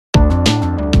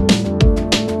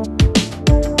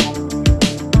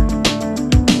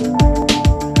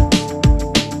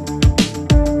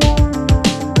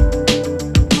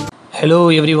Hello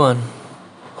everyone.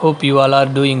 Hope you all are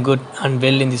doing good and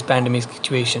well in this pandemic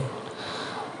situation.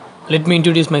 Let me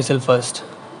introduce myself first.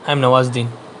 I am Navzdeen,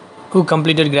 who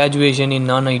completed graduation in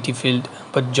non-IT field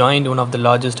but joined one of the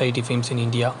largest IT firms in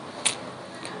India.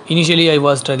 Initially, I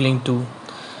was struggling too.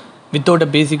 Without a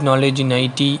basic knowledge in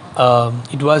IT,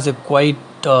 it was a quite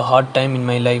hard time in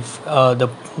my life.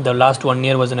 The last 1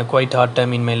 year was a quite hard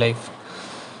time in my life.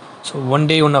 So one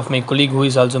day, one of my colleague who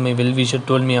is also my well-wisher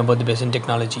told me about the Besant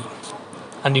Technology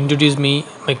and introduced me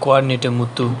my coordinator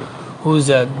Muthu, who is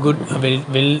a good,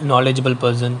 well knowledgeable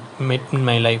person met in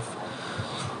my life.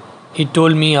 He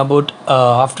told me about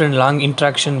after a long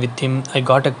interaction with him, I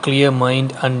got a clear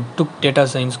mind and took data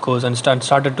science course and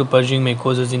started to pursuing my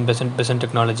courses in Besant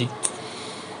Technology.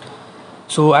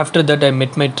 So after that, I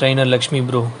met my trainer Lakshmi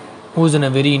Bro, who is a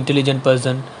very intelligent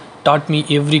person, taught me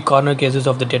every corner cases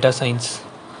of the data science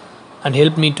and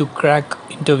helped me to crack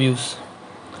interviews.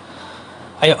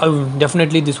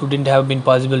 Definitely this wouldn't have been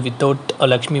possible without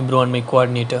Lakshmi Bro and my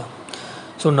coordinator.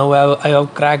 So now I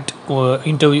have cracked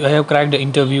interview. I have cracked the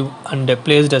interview and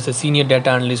placed as a senior data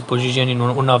analyst position in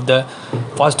one of the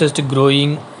fastest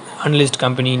growing analyst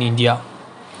company in India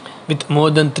with more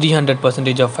than 300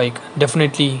 percentage of hike.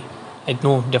 Definitely, I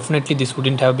know definitely this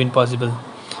wouldn't have been possible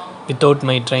without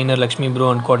my trainer Lakshmi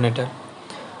Bro and coordinator.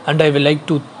 And I would like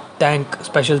to thank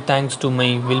special thanks to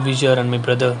my well-wisher and my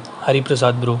brother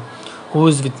Hariprasad bro, who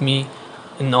is with me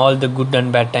in all the good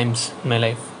and bad times in my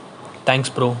life. Thanks,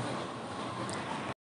 bro.